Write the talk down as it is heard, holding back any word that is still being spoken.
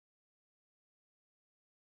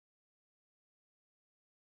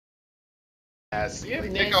ass. You have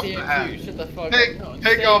Take off nasty the hair hat. too. Shut the fuck Take up. No,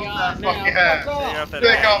 take off that fucking hat.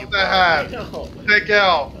 Take off the hat. Take it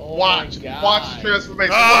off. Oh Watch the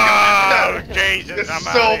transformation. Oh, Look at that. Jesus, It's I'm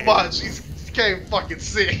so outta much. He can't fucking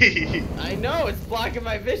see. I know, it's blocking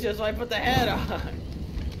my vision, so I put the hat on.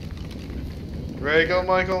 Ready to go,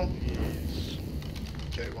 Michael?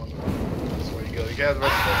 Okay, one more. That's where you go. You got the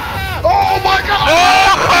rest of it. Ah! Oh my god!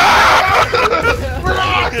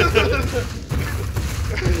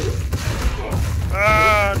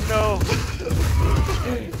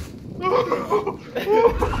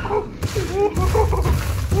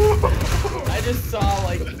 I just saw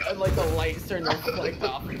like the light starting to reflect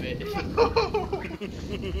off of it.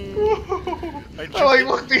 I like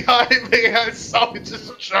looked behind me and I saw it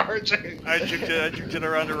just charging. I juked it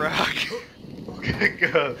around a rock. Okay,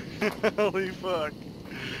 good. Holy fuck.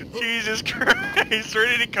 Jesus Christ, where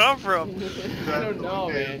did he come from? I don't know,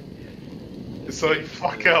 man. So you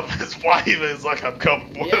fuck up his wife is like I'm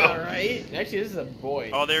coming for Yeah, him. right? Actually, this is a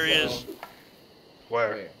boy. Oh, there he is.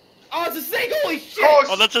 Where? Oh, it's a snake! Holy shit!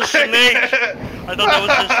 Oh, that's a snake! I thought that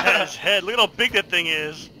was his head. Look at how big that thing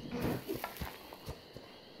is.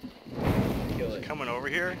 Kill it. Coming over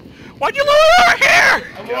here? Why'd you lure it over here?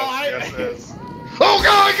 Yes, it is. Oh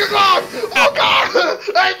god, good god! Oh god!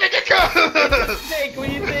 I think it could! Snake, what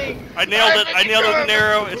do you think? I nailed it. I nailed it with an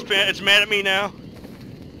arrow. It's mad at me now.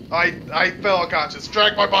 I fell unconscious.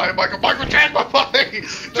 Drag my body, Michael. Michael, drag my body!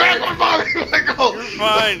 Drag my body, Michael! You're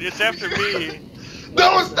fine. It's after me.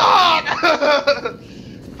 No, it's not!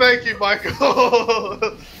 Thank you, Michael.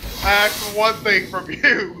 I asked for one thing from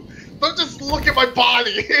you. Don't just look at my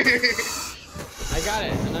body. I got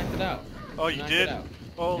it. I knocked it out. Oh, you Knocked did? it out.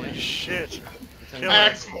 Holy shit. Kill I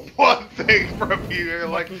asked for one thing from you. You're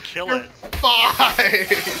like, kill you're it. fine.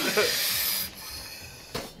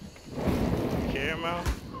 Caramel?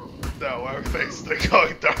 No, everything's still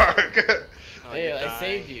going dark. Oh, Hey, you're I dying.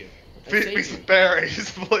 saved you. Feed me some berries,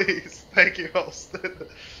 please. Thank you, Holston.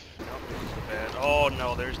 Oh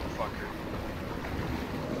no, there's the fucker.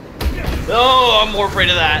 No, I'm more afraid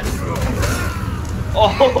of that.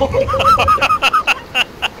 Oh.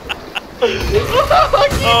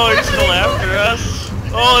 Oh, he's still after us.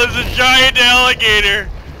 Oh, there's a giant alligator.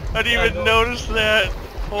 I didn't even notice that.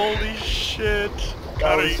 Holy shit.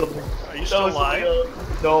 God, are you still alive?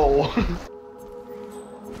 No.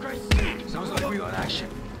 Sounds like we got action.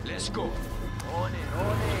 Let's go. On it.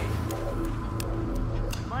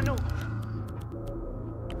 Manu.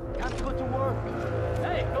 Time to go to work.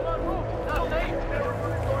 Hey, come on, move. Not safe.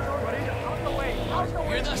 Out the way. Out the way.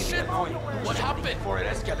 Hear that shit? What happened? Before it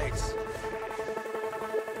escalates.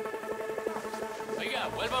 Oiga,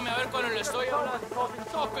 vuélvame a ver cuando le estoy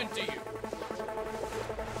talking to you.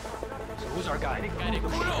 So who's our guy? Got it,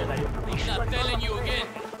 culo. I'm not telling you again.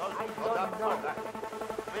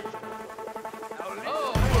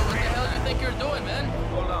 Oh, what the hell do you think you're doing, man?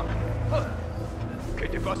 Hold on. ¿Qué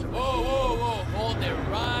te pasa? Whoa. Hold it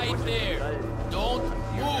right there. Don't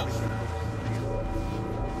move.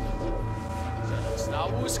 Está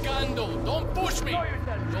buscando. Don't push me.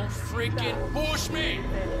 Don't freaking push me.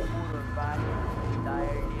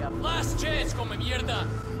 Last chance, come mierda.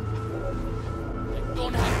 I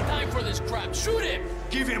don't have time for this crap. Shoot him.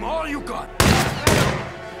 Give him all you got.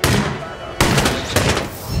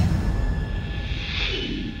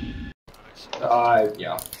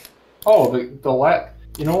 Yeah. Oh, you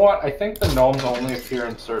know what? I think the gnomes only appear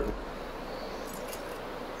in certain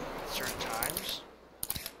times?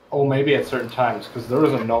 Oh, maybe at certain times, because there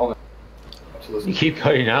was a gnome. You keep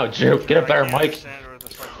cutting out, Drew. Get a better mic. I understand what the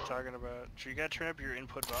fuck you're talking about. So you gotta turn up your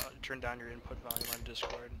input turn down your input volume on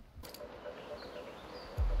Discord.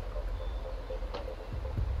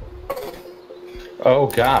 Oh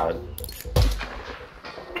god.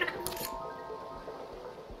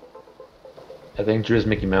 I think Drew's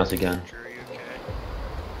Mickey Mouse again. Drew, you okay?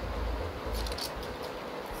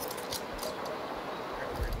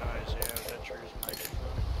 Weird noise, yeah, that Drew's microphone.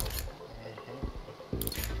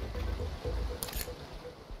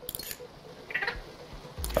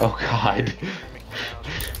 Oh god. Mickey Mouse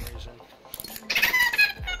for some reason.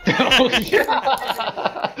 Oh yeah.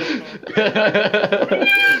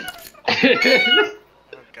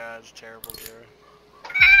 Oh god, it's terrible, Drew.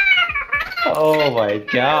 Oh my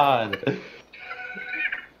god. I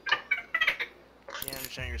can't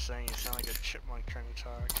understand what you're saying. You sound like a chipmunk trying to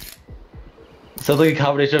talk. Sounds like a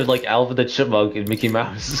combination of like Alvin the Chipmunk and Mickey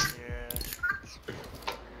Mouse. Yeah.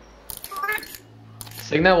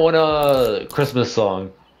 Sing that one Christmas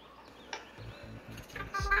song.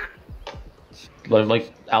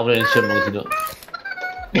 Like Alvin and Chipmunks, you know.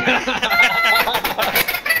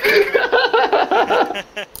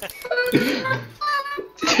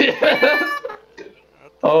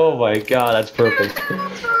 Oh my god, that's perfect.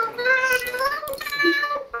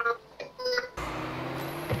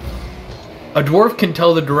 A dwarf can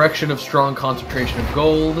tell the direction of strong concentration of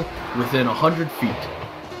gold within 100 feet.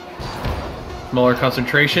 Smaller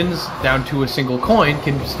concentrations, down to a single coin,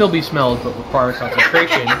 can still be smelled but require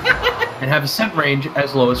concentration and have a scent range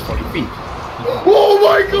as low as 40 feet. Oh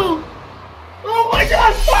my god! Oh my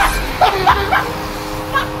god!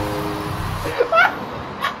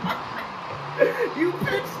 You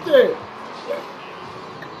pitched it!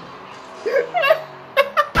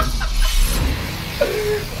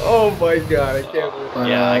 Oh my god, I can't believe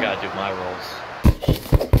Yeah, I gotta do my rolls.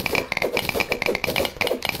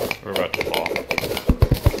 We're about to fall.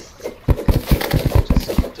 Just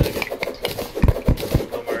keep digging.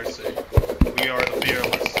 No mercy. We are the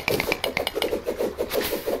fearless.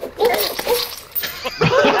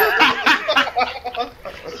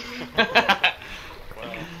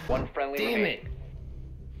 One friendly Damn remaining. it!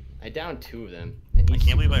 I downed 2 of them. And I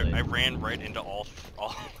can't believe I ran right into all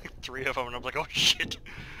like 3 of them, and I'm like, oh shit,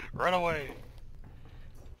 run away.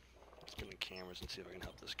 Let's get in the cameras and see if I can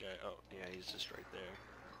help this guy. Oh, yeah, he's just right there.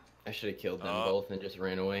 I should have killed them both and just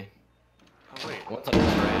ran away. Oh, wait. What's up,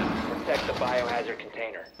 trap? Protect the biohazard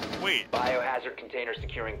container. Wait. Biohazard container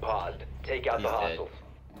securing paused. Take out the He's dead. hostiles.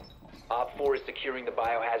 Op 4 is securing the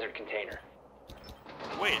biohazard container.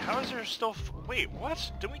 Wait, how is there still wait,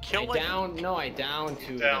 what? Did we kill I downed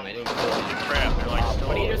 2 of them. I didn't kill them. Crap, they're like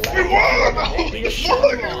still... Holy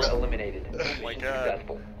shit. Eliminated. Oh my god.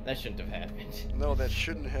 Successful. That shouldn't have happened. No, that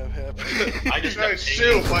shouldn't have happened. I just got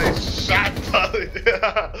shoot by shotgun.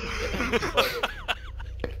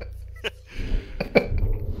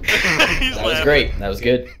 That was great. That was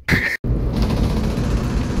good.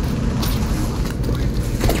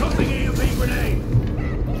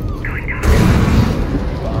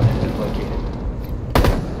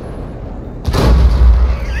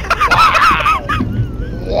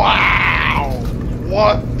 Wow!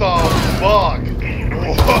 What the fuck?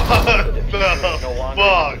 What the No longer in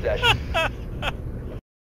fuck? possession.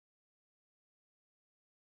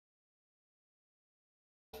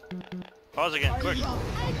 Pause again, quick.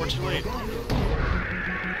 We're too late.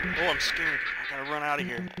 Oh, I'm scared. I gotta run out of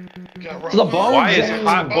here. To the bone Why is zone.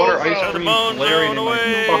 hot butter ice Bones cream out. blaring in my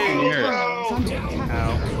Away. fucking ears?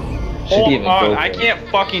 Ow. Should Hold even on, go I for it. can't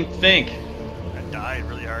fucking think. I died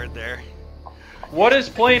really hard there. What is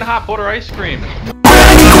plain hot butter ice cream?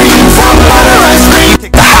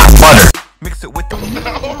 Mix it with the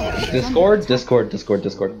Discord?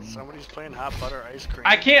 Discord. Somebody's playing hot butter ice cream.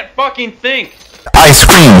 I can't fucking think. ice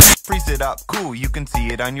cream. Freeze it up, cool, you can see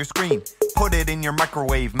it on your screen. Put it in your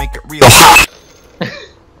microwave, make it real hot.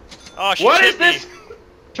 Oh, she What hit is this? me.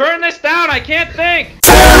 Turn this down, I can't think.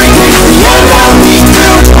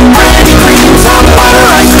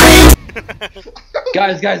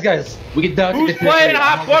 Guys. We can down. Who's playing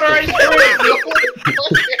hot butter ice cream?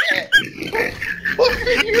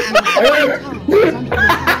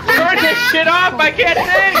 Turn this shit off, I can't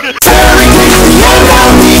think.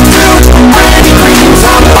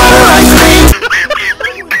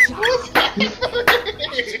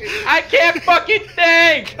 I can't fucking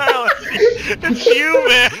think. Kyle, it's you,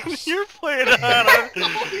 man. You're playing on.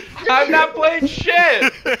 I'm not playing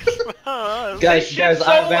shit. Guys,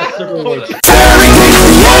 I'm master loud.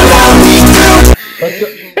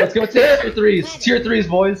 Let's go tier 3s. Tier 3s,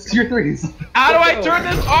 boys. Tier 3s. How do I turn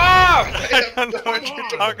this off? I don't know what you're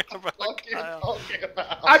talking about, Kyle.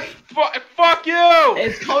 Fuck you.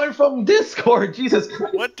 It's coming from Discord. Jesus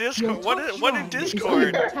Christ. What Discord? What in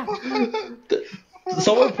Discord?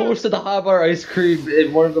 Someone posted the hot bar ice cream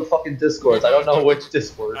in one of the fucking Discords. I don't know which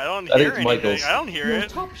Discord. I don't think hear it's anything. Michael's. I don't hear it.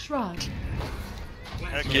 Top shrug.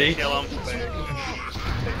 Okay, kill him.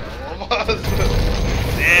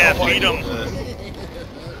 Yeah, beat him.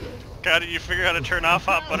 God, did you figure out how to turn off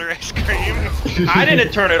hot butter ice cream? I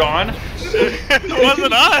didn't turn it on. It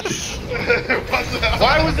wasn't us.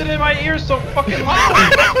 Why was it in my ears so fucking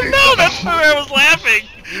loud? No, that's why I was laughing.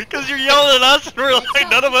 Because you're yelling at us and we're like,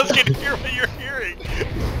 none of us can hear what you're hearing.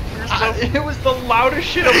 It was the loudest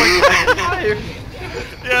shit of my life.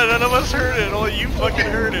 Yeah, none of us heard it. Only you fucking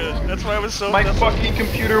heard it. That's why I was so. My fucking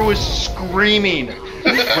computer was screaming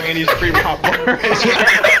when he's screaming hot butter ice cream.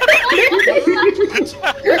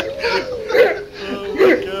 Oh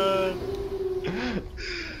my god.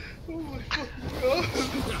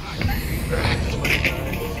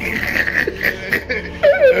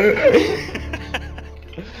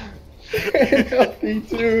 Me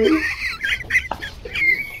too.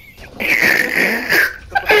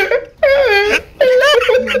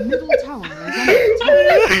 Your middle tower is under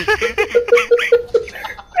attack.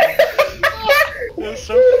 That's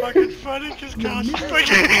so fucking funny. funny because Your Gosh, middle I tower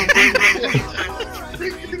can't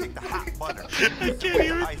Even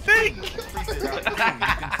even think.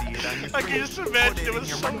 I can just imagine it was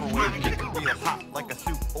so microwave. It can real hot like a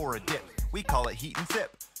soup or a dip. We call it heat and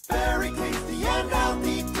sip. Very tasty and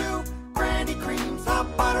healthy too. Brandy creams,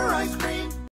 hot butter ice cream.